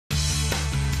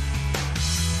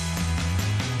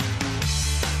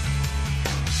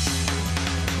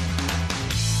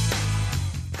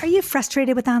Are you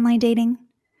frustrated with online dating?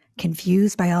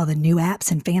 Confused by all the new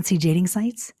apps and fancy dating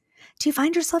sites? Do you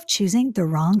find yourself choosing the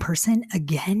wrong person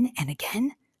again and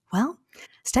again? Well,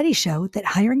 studies show that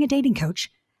hiring a dating coach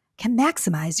can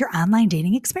maximize your online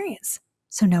dating experience.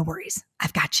 So no worries,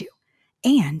 I've got you.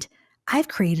 And I've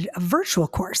created a virtual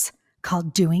course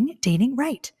called Doing Dating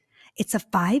Right. It's a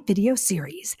 5-video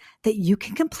series that you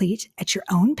can complete at your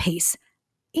own pace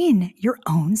in your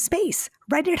own space,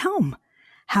 right at home.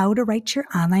 How to write your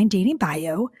online dating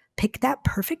bio, pick that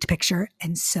perfect picture,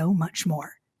 and so much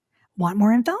more. Want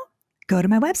more info? Go to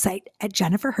my website at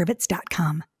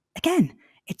jenniferhurwitz.com. Again,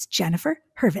 it's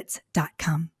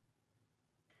jenniferhurwitz.com.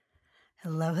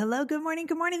 Hello. Good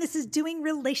morning. This is Doing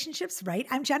Relationships Right.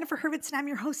 I'm Jennifer Hurwitz, and I'm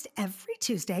your host every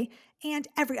Tuesday and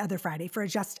every other Friday for a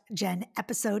Just Jen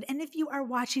episode. And if you are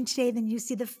watching today, then you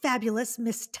see the fabulous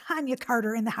Miss Tonya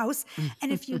Carter in the house.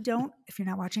 And if you're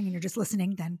not watching and you're just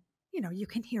listening, then you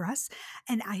can hear us.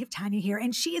 And I have Tonya here,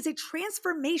 and she is a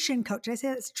transformation coach. Did I say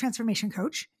it's a transformation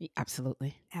coach?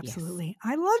 Absolutely. Yes.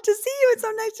 I love to see you. It's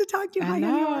so nice to talk to you. How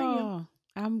are you?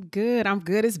 I'm good.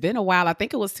 It's been a while. I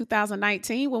think it was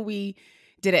 2019 when we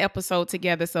did an episode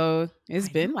together. So it's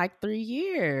been like 3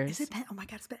 years. Is it been? Oh my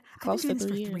God, it's been Close I've been to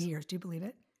doing this 3 for years. 3 years. Do you believe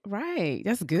it? Right.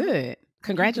 That's good.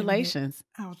 Congratulations.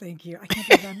 Oh, thank you. I can't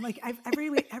believe it. I'm like,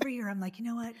 every year I'm like, you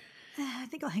know what? I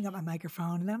think I'll hang up my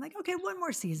microphone. And then I'm like, okay, one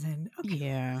more season. Okay.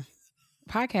 Yeah.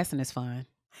 Podcasting is fun.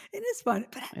 It is fun.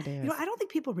 But It is. I don't think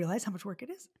people realize how much work it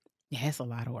is. Yeah, it's a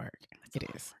lot of work. It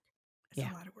is. It's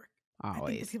a lot of work. Always. I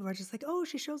think that people are just like, oh,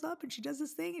 she shows up and she does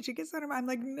this thing and she gets on her mind. I'm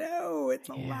like, no, it's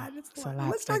a lot. It's a lot.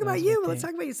 Let's talk about you.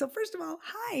 So first of all,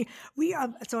 hi.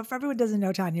 So if everyone doesn't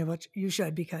know Tonya, which you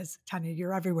should, because Tonya,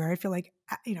 you're everywhere. I feel like,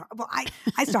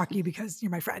 I stalk you because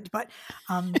you're my friend, but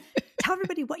tell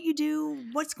everybody what you do,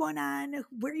 what's going on,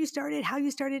 where you started, how you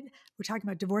started. We're talking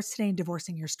about divorce today and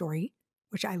divorcing your story,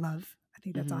 which I love. I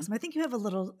think that's awesome. I think you have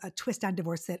a twist on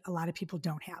divorce that a lot of people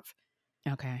don't have.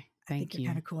 Okay. I think you're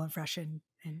kind of cool and fresh and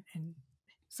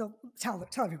so tell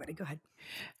everybody. Go ahead.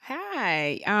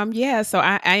 Hi. So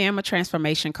I am a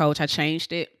transformation coach. I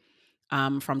changed it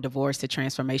from divorce to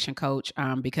transformation coach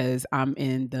because I'm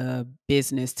in the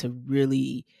business to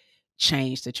really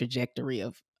change the trajectory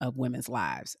of women's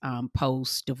lives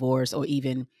post divorce, or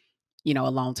even a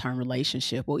long-term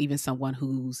relationship, or even someone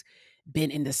who's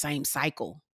been in the same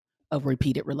cycle of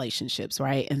repeated relationships,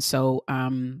 right? And so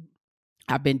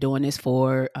I've been doing this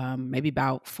for maybe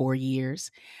about 4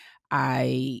 years.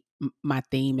 My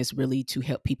theme is really to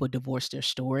help people divorce their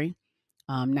story,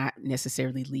 not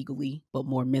necessarily legally, but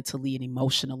more mentally and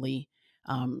emotionally,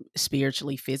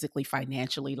 spiritually, physically,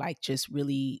 financially, like just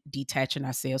really detaching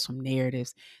ourselves from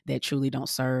narratives that truly don't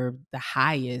serve the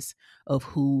highest of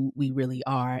who we really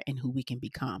are and who we can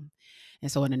become. And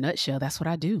so in a nutshell, that's what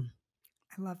I do.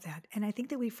 I love that. And I think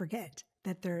that we forget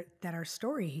that our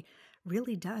story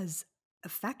really does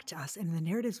affect us, and the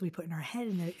narratives we put in our head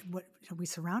and what we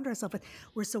surround ourselves with.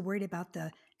 We're so worried about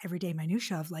the everyday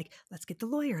minutia of like, let's get the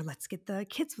lawyer, let's get the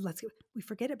kids, we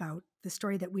forget about the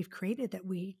story that we've created that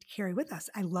we carry with us.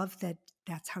 I love that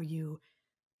that's how you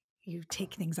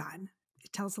take things on.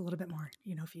 Tell us a little bit more,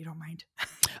 if you don't mind.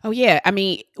 Oh yeah. I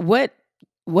mean, what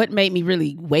made me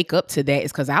really wake up to that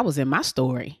is because I was in my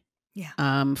story.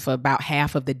 Yeah. For about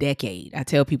half of the decade. I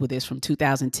tell people this, from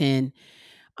 2010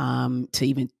 to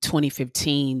even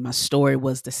 2015, my story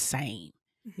was the same.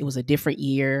 It was a different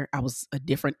year. I was a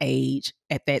different age.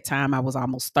 At that time, I was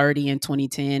almost 30 in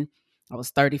 2010. I was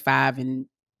 35 and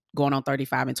going on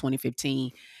 35 in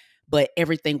 2015, but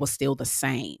everything was still the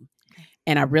same.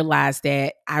 And I realized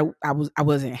that I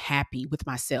wasn't happy with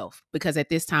myself, because at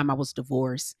this time I was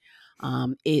divorced.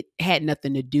 It had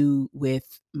nothing to do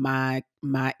with my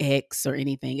ex or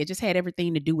anything. It just had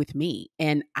everything to do with me.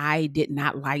 And I did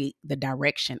not like the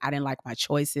direction. I didn't like my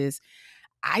choices.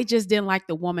 I just didn't like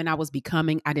the woman I was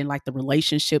becoming. I didn't like the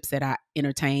relationships that I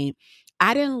entertained.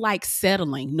 I didn't like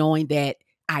settling, knowing that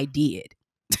I did,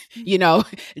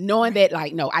 knowing that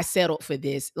like, no, I settled for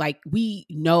this. Like, we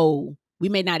know, we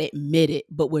may not admit it,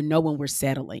 but we know when we're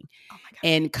settling. Oh my God.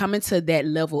 And coming to that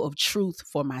level of truth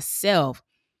for myself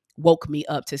woke me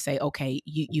up to say, okay,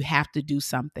 you have to do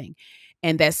something.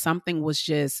 And that something was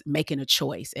just making a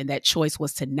choice. And that choice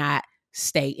was to not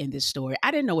stay in this story.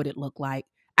 I didn't know what it looked like.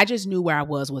 I just knew where I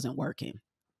wasn't working.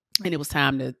 Right. And it was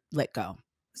time to let go.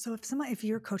 So if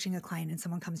you're coaching a client and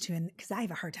someone comes to you, and because I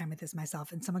have a hard time with this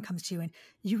myself, and someone comes to you and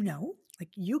like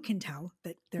you can tell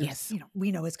that there's, yes.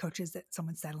 We know as coaches that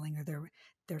someone's settling or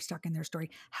they're stuck in their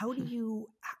story. How do you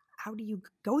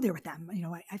go there with them?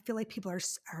 I feel like people are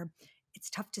it's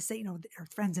tough to say, our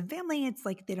friends and family, it's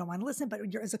like they don't want to listen, but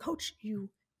as a coach,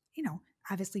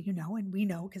 obviously, and we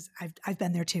know because I've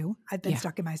been there too. I've been Yeah.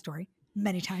 stuck in my story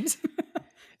many times.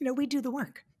 We do the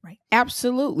work, right?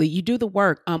 Absolutely. You do the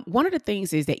work. One of the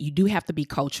things is that you do have to be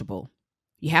coachable.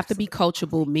 You have to be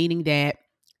coachable, meaning that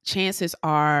chances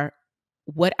are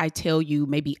what I tell you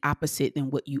may be opposite than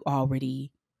what you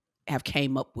already have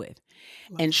came up with.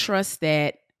 And trust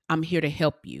that I'm here to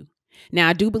help you. Now,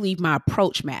 I do believe my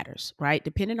approach matters, right?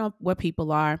 Depending on where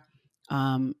people are,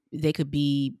 they could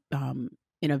be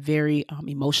in a very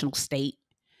emotional state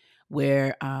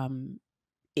where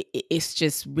it's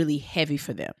just really heavy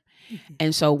for them. Mm-hmm.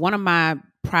 And so one of my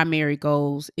primary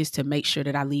goals is to make sure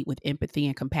that I lead with empathy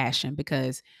and compassion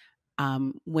because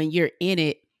when you're in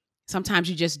it, sometimes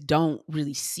you just don't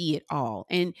really see it all.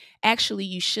 And actually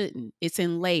you shouldn't. It's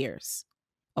in layers.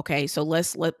 Okay. So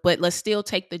let's still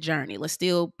take the journey. Let's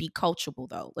still be coachable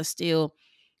though. Let's still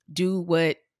do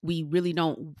what we really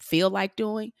don't feel like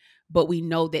doing, but we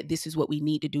know that this is what we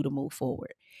need to do to move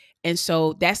forward. And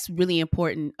so that's really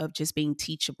important of just being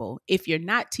teachable. If you're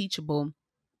not teachable,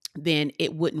 then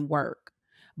it wouldn't work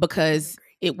because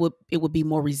it would be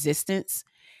more resistance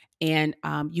and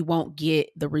you won't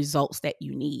get the results that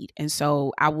you need. And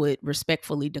so I would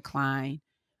respectfully decline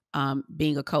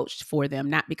being a coach for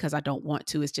them, not because I don't want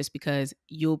to, it's just because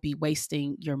you'll be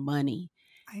wasting your money.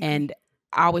 And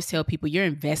I always tell people you're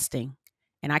investing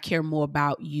and I care more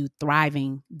about you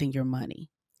thriving than your money.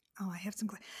 Oh, I have some.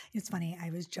 It's funny.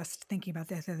 I was just thinking about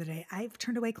that the other day. I've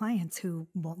turned away clients who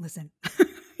won't listen.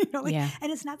 Yeah.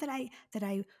 And it's not that I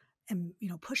am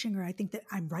pushing or I think that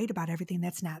I'm right about everything.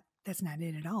 That's not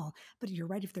it at all. But you're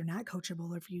right. If they're not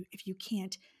coachable, or if you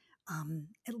can't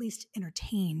at least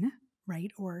entertain,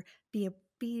 right, or be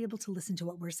able to listen to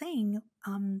what we're saying,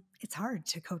 it's hard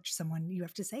to coach someone. You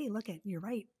have to say, look, you're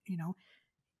right.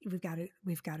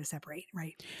 We've got to separate,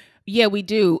 right? Yeah, we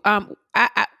do.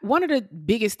 One of the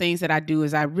biggest things that I do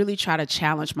is I really try to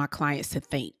challenge my clients to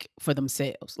think for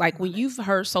themselves. Like when you've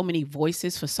heard so many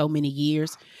voices for so many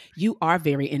years, you are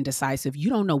very indecisive. You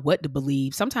don't know what to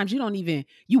believe. Sometimes you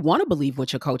want to believe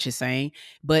what your coach is saying,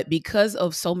 but because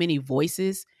of so many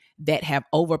voices that have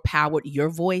overpowered your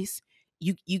voice,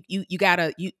 you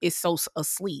gotta it's so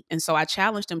asleep. And so I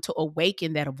challenge them to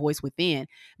awaken that voice within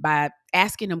by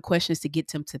asking them questions to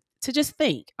get them to just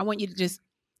think. I want you to just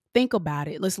think about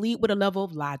it. Let's lead with a level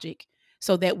of logic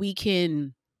so that we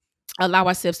can allow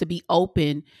ourselves to be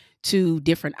open to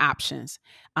different options.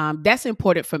 That's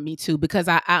important for me too, because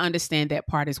I understand that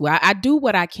part as well. I do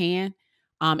what I can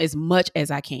as much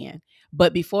as I can.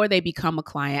 But before they become a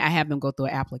client, I have them go through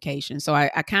an application. So I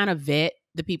kind of vet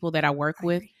the people that I work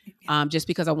with just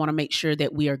because I want to make sure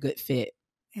that we are a good fit.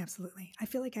 Absolutely. I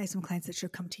feel like I have some clients that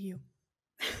should come to you.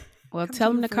 Well,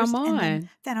 tell them to come on. And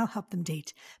then I'll help them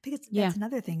date. Because that's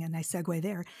another thing, a nice segue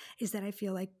there, is that I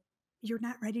feel like you're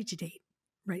not ready to date,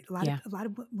 right? A lot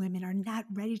of women are not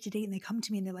ready to date, and they come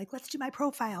to me and they're like, let's do my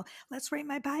profile. Let's write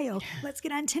my bio. Let's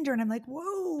get on Tinder. And I'm like,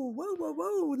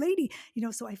 whoa, lady.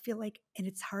 So I feel like, and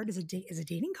it's hard as a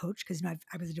dating coach, because I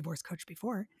was a divorce coach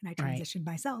before, and I transitioned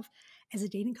myself. As a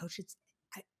dating coach,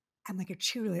 I'm like a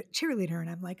cheerleader, and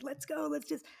I'm like, let's go,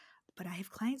 but I have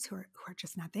clients who are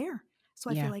just not there. So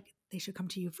I feel like they should come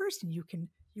to you first, and you can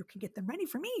get them ready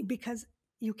for me, because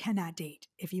you cannot date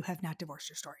if you have not divorced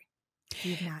your story.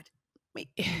 You have not,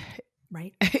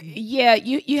 right? Yeah,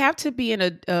 you have to be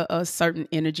in a certain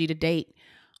energy to date.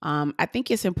 I think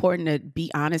it's important to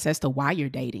be honest as to why you're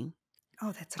dating.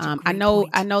 Oh, that's such a great point.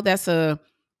 I know that's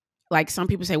like some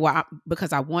people say, well,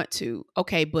 because I want to.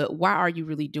 Okay, but why are you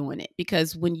really doing it?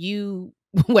 Because when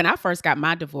I first got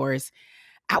my divorce,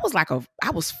 I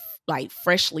was like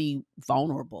freshly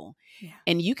vulnerable. Yeah.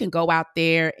 And you can go out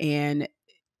there and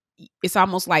it's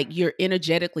almost like you're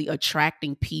energetically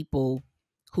attracting people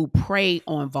who prey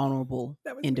on vulnerable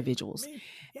individuals. Me.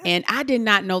 Yes. And I did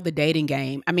not know the dating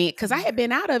game. I mean, because I had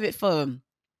been out of it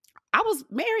I was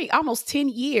married almost 10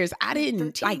 years. I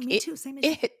didn't 13, like me it. Too. Same as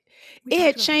It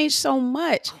had changed so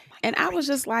much. And I was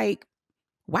just like,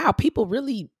 wow, people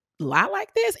really lie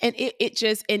like this.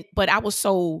 And but I was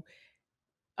so,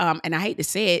 and I hate to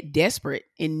say it, desperate,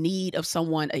 in need of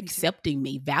someone accepting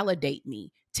me, validate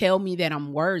me, tell me that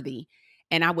I'm worthy.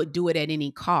 And I would do it at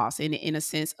any cost, in a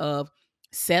sense of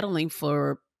settling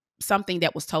for something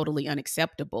that was totally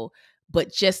unacceptable,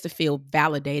 but just to feel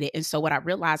validated. And so what I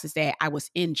realized is that I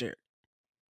was injured,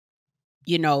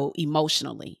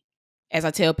 emotionally. As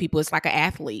I tell people, it's like an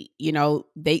athlete,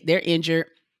 they're injured.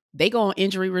 They go on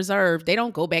injury reserve. They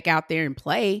don't go back out there and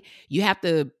play. You have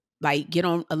to like get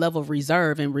on a level of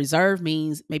reserve, and reserve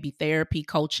means maybe therapy,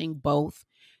 coaching, both,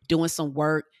 doing some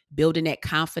work, building that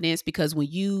confidence. Because when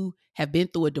you have been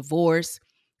through a divorce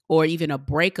or even a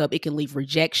breakup, it can leave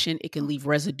rejection. It can leave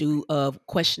residue of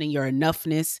questioning your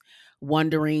enoughness,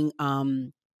 wondering,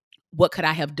 what could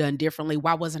I have done differently?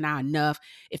 Why wasn't I enough?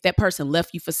 If that person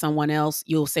left you for someone else,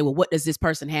 you'll say, well, what does this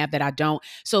person have that I don't?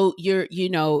 So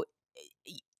it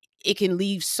can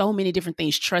leave so many different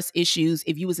things, trust issues.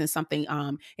 If you was in something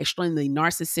extremely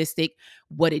narcissistic,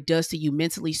 what it does to you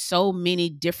mentally, so many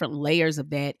different layers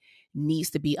of that needs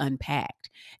to be unpacked.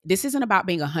 This isn't about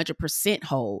being 100%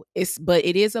 whole. But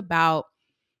it is about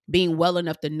being well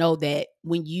enough to know that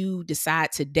when you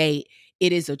decide to date,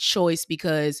 it is a choice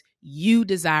because you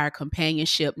desire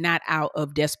companionship, not out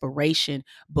of desperation,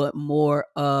 but more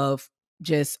of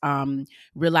just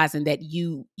realizing that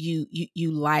you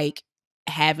like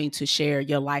having to share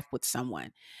your life with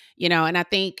someone, and I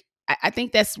think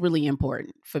that's really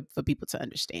important for people to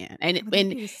understand. I would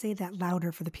like you to say that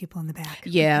louder for the people in the back.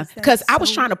 Yeah, because I was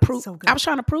so trying to prove so I was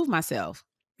trying to prove myself.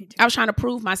 I was trying to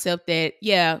prove myself that,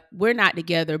 yeah, we're not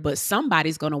together, but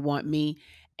somebody's going to want me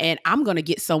and I'm going to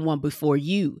get someone before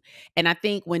you. And I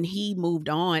think when he moved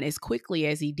on as quickly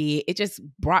as he did, it just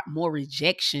brought more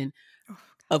rejection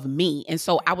of me. And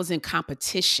so I was in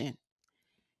competition,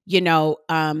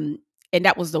 and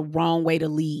that was the wrong way to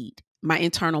lead. My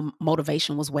internal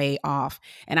motivation was way off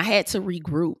and I had to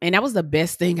regroup. And that was the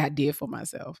best thing I did for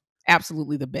myself.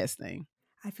 Absolutely the best thing.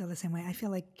 I feel the same way. I feel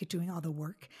like you're doing all the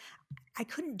work. I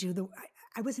couldn't do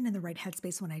I wasn't in the right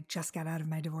headspace when I just got out of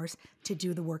my divorce to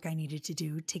do the work I needed to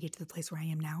do to get to the place where I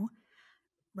am now.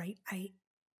 Right. I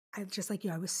just like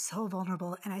you, I was so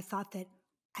vulnerable. And I thought that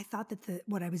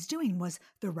what I was doing was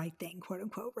the right thing, quote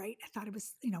unquote. Right. I thought it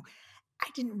was, I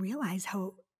didn't realize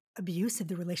how abusive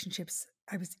the relationships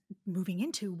I was moving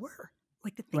into were.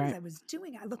 Like the things I was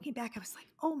doing, looking back, I was like,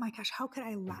 oh my gosh, how could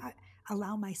I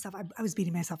allow myself? I was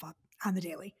beating myself up on the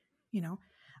daily,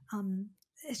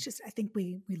 It's just, I think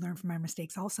we learn from our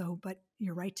mistakes also, but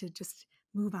you're right to just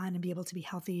move on and be able to be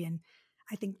healthy. And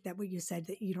I think that what you said,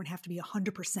 that you don't have to be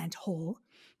 100% whole.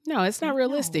 No, it's not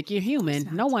realistic. No, you're human.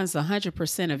 No one's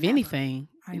 100% of anything,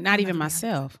 not even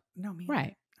myself. No, me.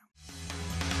 Right.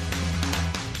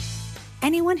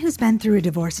 Anyone who's been through a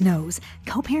divorce knows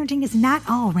co-parenting is not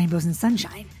all rainbows and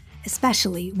sunshine,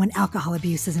 especially when alcohol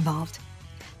abuse is involved.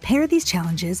 Pair these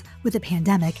challenges with a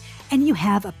pandemic and you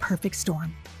have a perfect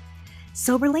storm.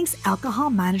 SoberLink's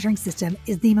alcohol monitoring system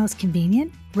is the most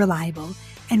convenient, reliable,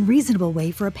 and reasonable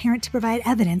way for a parent to provide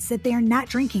evidence that they are not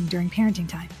drinking during parenting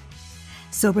time.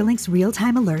 SoberLink's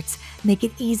real-time alerts make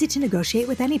it easy to negotiate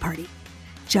with any party.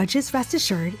 Judges rest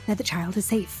assured that the child is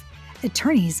safe.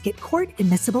 Attorneys get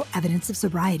court-admissible evidence of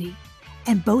sobriety,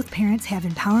 and both parents have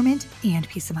empowerment and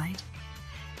peace of mind.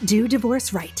 Do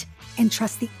divorce right and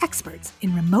trust the experts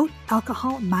in remote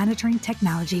alcohol monitoring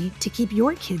technology to keep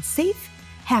your kids safe,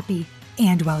 happy,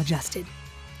 and well-adjusted.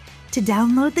 To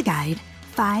download the guide,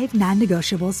 5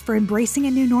 non-negotiables for embracing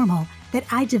a new normal that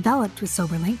I developed with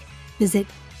SoberLink, visit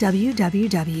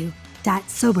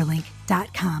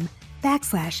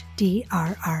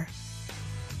www.soberlink.com/DRR.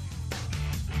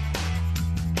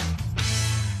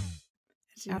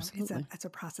 Absolutely. It's a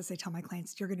process. I tell my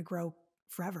clients, you're going to grow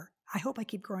forever. I hope I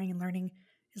keep growing and learning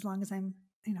as long as I'm,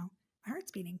 my heart's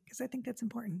beating, because I think that's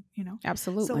important,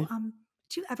 Absolutely. So, I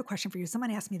have a question for you. Someone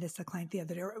asked me this, a client the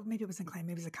other day, or maybe it wasn't a client,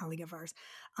 maybe it was a colleague of ours.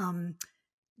 Do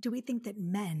we think that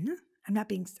men, I'm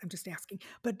just asking,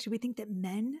 but do we think that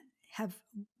men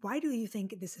why do you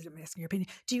think, I'm asking your opinion,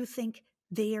 do you think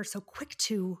they are so quick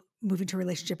to move into a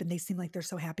relationship and they seem like they're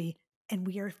so happy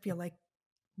and feel like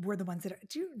we're the ones that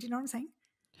do you know what I'm saying?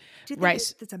 Do you think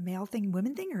it's a male thing,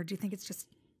 women thing, or do you think it's just,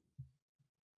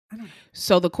 I don't know.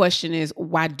 So the question is,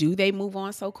 why do they move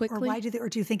on so quickly? Or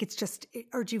do you think it's just,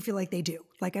 or do you feel like they do?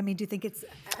 Like, do you think it's,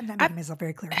 I'm not making myself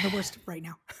very clear. I'm the worst right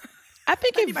now. I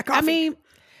think I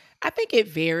think it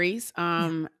varies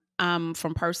from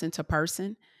person to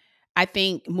person. I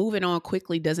think moving on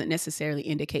quickly doesn't necessarily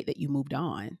indicate that you moved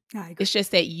on. It's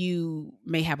just that you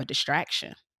may have a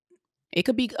distraction. It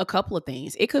could be a couple of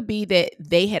things. It could be that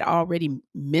they had already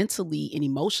mentally and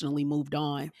emotionally moved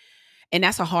on. And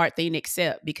that's a hard thing to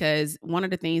accept, because one of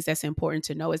the things that's important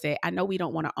to know is that I know we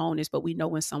don't want to own this, but we know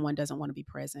when someone doesn't want to be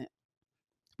present.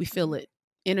 We feel it.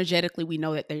 Energetically, we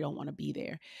know that they don't want to be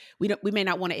there. We may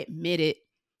not want to admit it.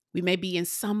 We may be in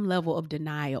some level of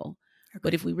denial. Okay.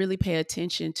 But if we really pay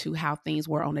attention to how things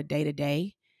were on a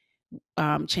day-to-day,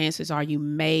 chances are you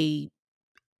may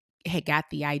had got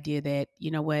the idea that,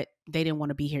 you know what, they didn't want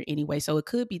to be here anyway. So it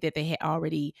could be that they had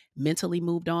already mentally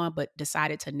moved on, but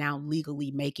decided to now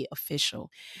legally make it official.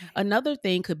 Right. Another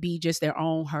thing could be just their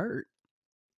own hurt.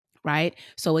 right?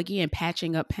 So again,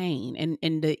 patching up pain.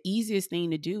 And the easiest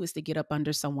thing to do is to get up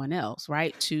under someone else,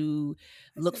 right? To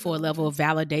I look say that for a all the level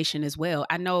time. of validation as well.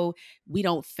 I know we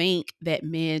don't think that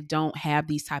men don't have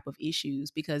these type of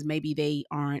issues because maybe they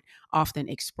aren't often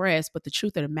expressed, but the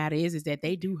truth of the matter is that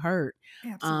they do hurt.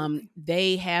 Absolutely.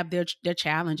 They have their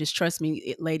challenges. Trust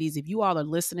me, ladies, if you all are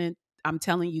listening, I'm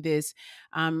telling you this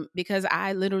because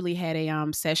I literally had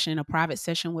a private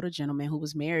session with a gentleman who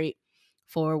was married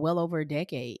for well over a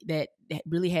decade that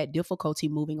really had difficulty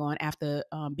moving on after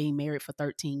being married for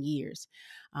 13 years.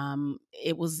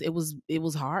 It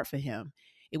was hard for him.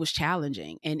 It was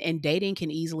challenging, and dating can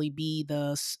easily be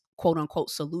the quote unquote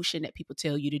solution that people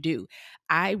tell you to do.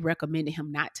 I recommended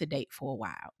him not to date for a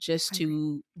while, just I agree.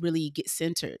 to really get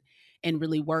centered and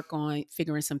really work on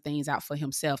figuring some things out for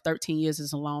himself. 13 years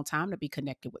is a long time to be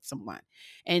connected with someone,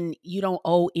 and you don't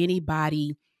owe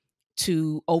anybody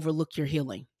to overlook your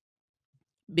healing,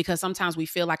 because sometimes we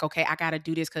feel like, okay, I got to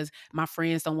do this because my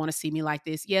friends don't want to see me like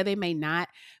this. Yeah, they may not,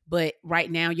 but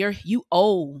right now you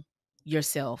owe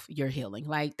yourself your healing.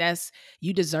 Like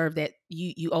you deserve that.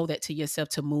 You owe that to yourself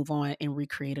to move on and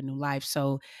recreate a new life.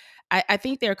 So I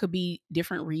think there could be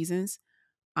different reasons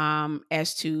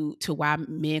as to why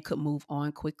men could move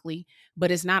on quickly,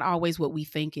 but it's not always what we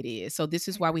think it is. So this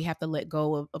I is why we agree. have to let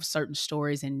go of certain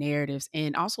stories and narratives,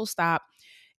 and also stop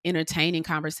entertaining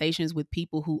conversations with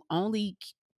people who only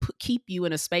keep you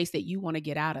in a space that you want to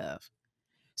get out of.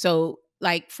 So,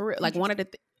 like like Interesting.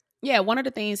 one of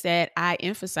the things that I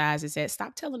emphasize is that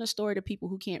stop telling a story to people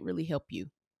who can't really help you.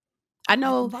 I Oh, I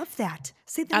know love that.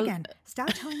 Say that I again. Stop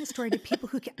telling a story to people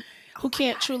who can. Oh who my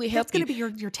can't God. truly That's help going you.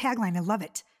 to be your tagline. I love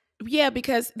it. Yeah,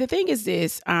 because the thing is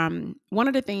this, one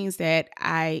of the things that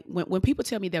when people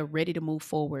tell me they're ready to move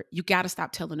forward, you got to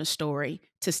stop telling a story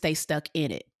to stay stuck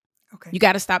in it. Okay. You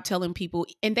got to stop telling people,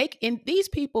 and these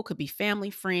people could be family,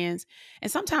 friends,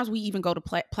 and sometimes we even go to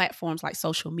platforms like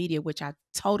social media, which I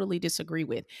totally disagree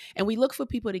with. And we look for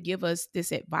people to give us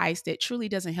this advice that truly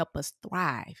doesn't help us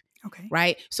thrive, Okay.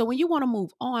 right? So when you want to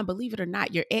move on, believe it or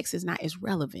not, your ex is not as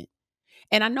relevant.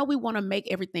 And I know we want to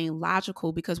make everything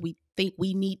logical because we think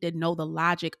we need to know the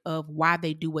logic of why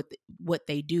they do what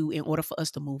they do in order for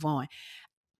us to move on.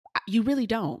 You really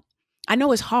don't. I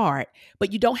know it's hard,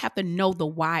 but you don't have to know the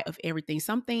why of everything.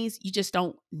 Some things you just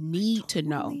don't need to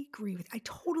know. I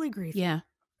totally agree with you. Yeah.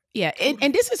 Yeah. And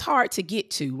Totally. this is hard to get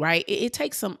to, right? It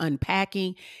takes some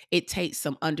unpacking, it takes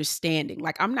some understanding.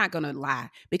 Like, I'm not going to lie,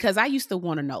 because I used to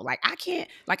want to know. Like, I can't,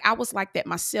 like, I was like that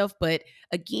myself. But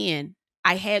again,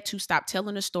 I had to stop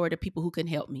telling the story to people who can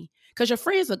help me, because your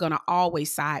friends are going to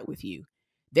always side with you.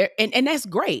 And that's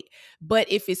great. But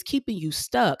if it's keeping you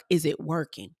stuck, is it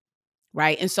working?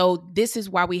 Right. And so this is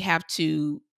why we have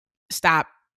to stop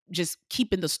just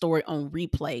keeping the story on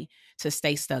replay to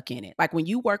stay stuck in it. Like, when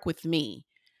you work with me,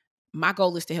 my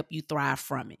goal is to help you thrive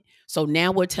from it. So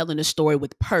now we're telling the story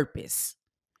with purpose.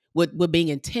 We're being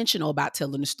intentional about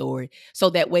telling the story, so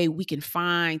that way we can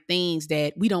find things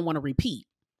that we don't want to repeat.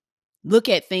 Look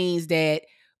at things that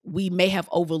we may have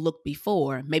overlooked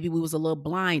before. Maybe we was a little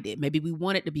blinded. Maybe we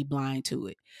wanted to be blind to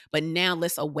it. But now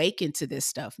let's awaken to this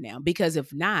stuff now, because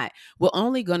if not, we're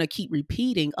only going to keep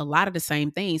repeating a lot of the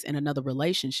same things in another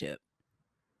relationship.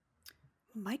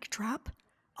 Mic drop.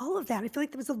 All of that. I feel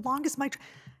like that was the longest mic.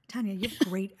 Tonya, you have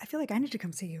great. I feel like I need to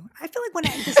come see you. I feel like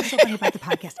this is so funny about the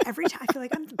podcast. Every time I feel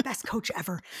like I'm the best coach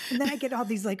ever, and then I get all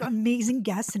these like amazing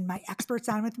guests and my experts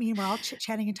on with me, and we're all chit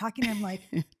chatting and talking. And I'm like,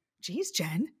 geez,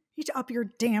 Jen, you need to up your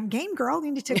damn game, girl. I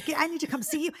need to come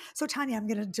see you. So Tonya, I'm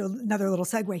going to do another little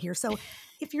segue here. So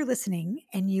if you're listening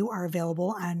and you are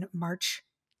available on March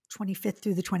 25th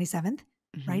through the 27th,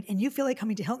 right? And you feel like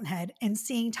coming to Hilton Head and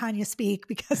seeing Tonya speak,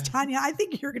 because Tonya, I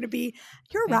think you're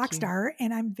a rock star.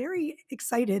 And I'm very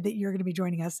excited that you're going to be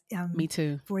joining us Me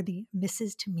too. for the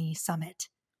Mrs. to Me Summit.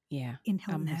 Yeah. In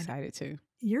Hilton I'm Head. excited too.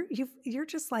 You're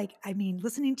just like, I mean,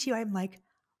 listening to you, I'm like,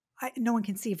 no one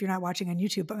can see if you're not watching on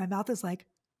YouTube, but my mouth is like,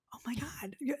 oh my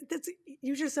God,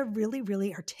 you're just a really,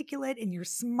 really articulate, and you're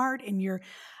smart, and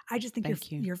I just think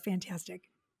you're fantastic.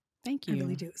 Thank you. I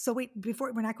really do. So wait,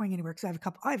 before, we're not going anywhere, because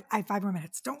I have 5 more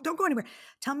minutes. Don't go anywhere.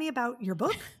 Tell me about your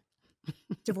book,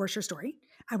 Divorce Your Story.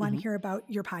 I want to hear about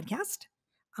your podcast,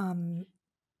 the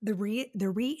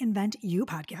Reinvent You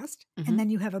podcast. And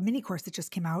then you have a mini course that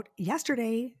just came out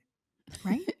yesterday,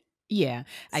 right? Yeah,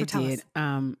 So I tell did.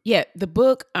 us. Yeah, the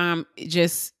book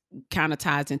just kind of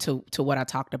ties into what I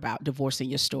talked about, divorcing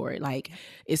your story. Like,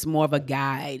 it's more of a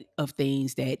guide of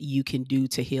things that you can do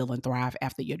to heal and thrive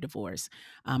after your divorce.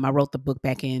 I wrote the book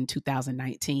back in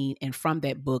 2019, and from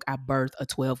that book, I birthed a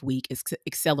 12-week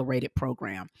accelerated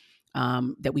program.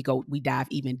 that we dive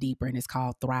even deeper, and it's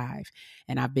called Thrive.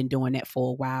 And I've been doing that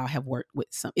for a while. Have worked with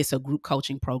it's a group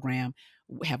coaching program.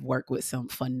 Have worked with some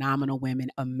phenomenal women,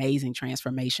 amazing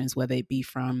transformations, whether it be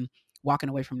from walking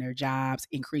away from their jobs,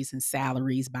 increasing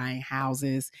salaries, buying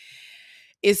houses.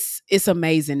 It's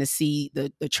amazing to see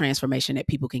the transformation that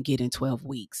people can get in 12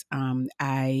 weeks.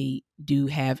 I do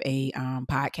have a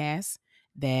podcast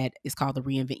that is called the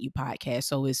Reinvent You podcast.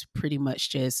 So it's pretty much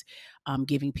just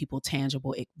giving people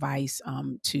tangible advice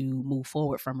to move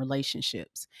forward from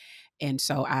relationships. And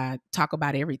so I talk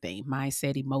about everything: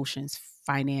 mindset, emotions,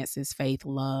 finances, faith,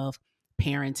 love,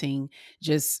 parenting,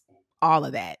 just all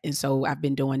of that. And so I've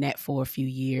been doing that for a few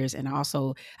years. And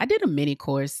also I did a mini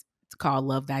course called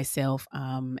Love Thyself.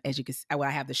 As you can see, I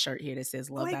have the shirt here that says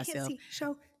Love I Thyself. can't see.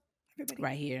 Show everybody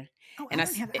Right here. Oh, And I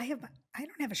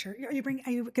don't have a shirt. Are you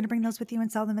going to bring those with you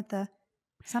and sell them at the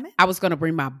summit? I was going to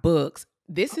bring my books.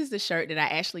 This is the shirt that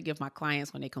I actually give my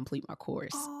clients when they complete my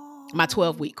course. My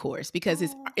 12-week course, because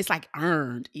it's like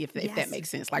earned, if that makes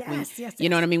sense. Like when you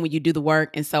know what I mean, when you do the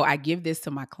work. And so I give this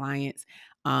to my clients.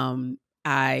 I'm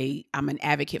an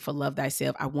advocate for Love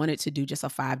Thyself. I wanted to do just a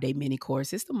 5-day mini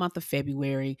course. It's the month of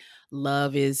February.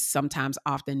 Love is sometimes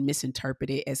often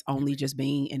misinterpreted as only just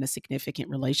being in a significant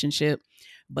relationship,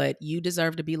 but you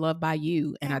deserve to be loved by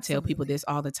you. And I tell people this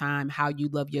all the time: how you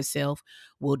love yourself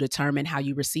will determine how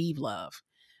you receive love.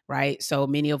 Right. So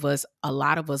a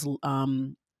lot of us,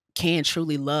 can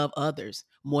truly love others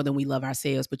more than we love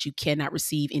ourselves, but you cannot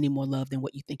receive any more love than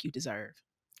what you think you deserve.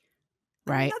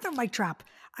 Right. Another mic drop.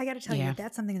 I got to tell you,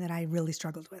 that's something that I really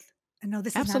struggled with. And no,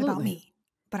 this is not about me,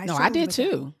 but I did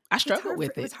too. I struggled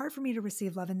with it. It was hard for me to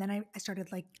receive love. And then I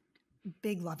started like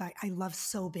big love. I love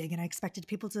so big, and I expected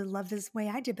people to love this way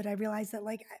I did, but I realized that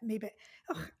like maybe,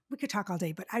 we could talk all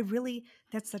day, but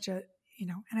that's such a,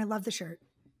 and I love the shirt.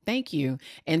 Thank you.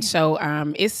 And so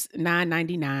it's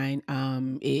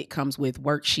 $9.99. It comes with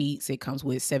worksheets. It comes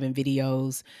with 7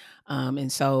 videos.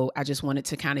 And so I just wanted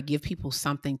to kind of give people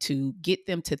something to get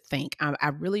them to think. I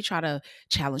really try to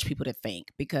challenge people to think,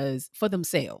 because for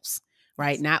themselves,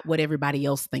 right? Yes. Not what everybody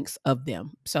else thinks of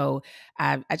them. So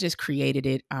I just created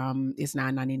it. It's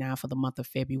 $9.99 for the month of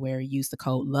February. Use the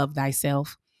code Love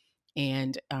Thyself,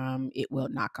 and it will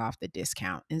knock off the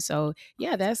discount. And so,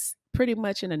 that's pretty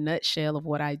much in a nutshell of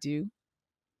what I do.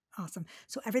 Awesome.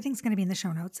 So everything's going to be in the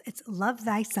show notes. It's Love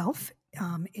Thyself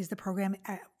is the program.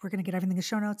 We're going to get everything in the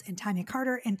show notes. And Tonya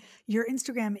Carter, and your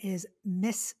Instagram is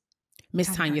Miss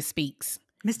Tonya Speaks.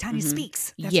 Miss Tonya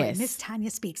Speaks. That's right. Miss Tonya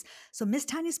Speaks. So Miss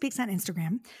Tonya Speaks on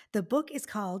Instagram. The book is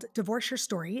called Divorce Your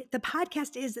Story. The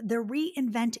podcast is the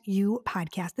Reinvent You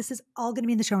podcast. This is all going to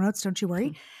be in the show notes. Don't you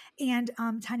worry. And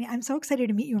Tonya, I'm so excited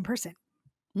to meet you in person.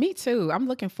 Me too. I'm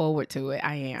looking forward to it.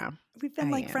 I am. We've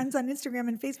been friends on Instagram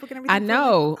and Facebook and everything. I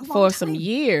know, for some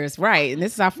years. Right. And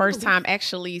this is our first time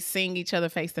actually seeing each other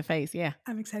face to face. Yeah.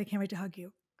 I'm excited. Can't wait to hug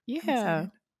you. Yeah.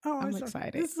 I'm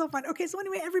excited. This is so fun. Okay. So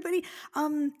anyway, everybody,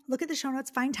 look at the show notes.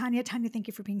 Find Tonya. Tonya, thank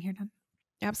you for being here.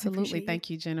 Absolutely. Thank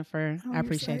you, Jennifer. I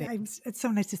appreciate it. It's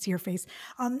so nice to see your face.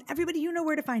 Everybody, you know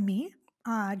where to find me.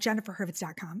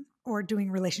 JenniferHurwitz.com, or Doing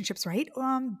Relationships Right.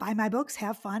 Buy my books,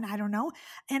 have fun. I don't know.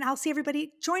 And I'll see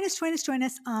everybody. Join us.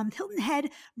 Hilton Head,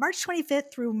 March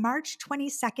 25th through March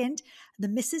 22nd, the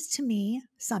Mrs. to Me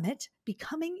Summit,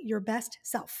 Becoming Your Best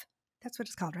Self. That's what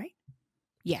it's called, right?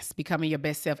 Yes. Becoming Your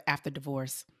Best Self After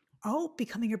Divorce. Oh,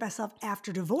 Becoming Your Best Self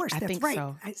After Divorce. That's right.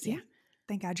 So. I see. Yeah.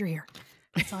 Thank God you're here.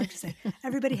 That's all I have to say.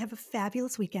 Everybody have a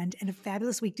fabulous weekend and a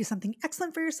fabulous week. Do something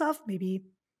excellent for yourself. Maybe,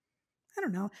 I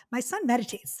don't know. My son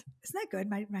meditates. Isn't that good?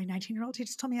 My 19-year-old, he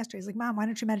just told me yesterday, he's like, Mom, why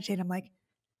don't you meditate? I'm like,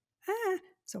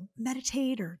 So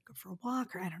meditate or go for a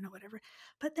walk, or I don't know, whatever.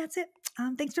 But that's it.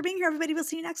 Thanks for being here, everybody. We'll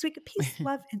see you next week. Peace,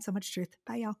 love, and so much truth.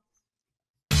 Bye, y'all.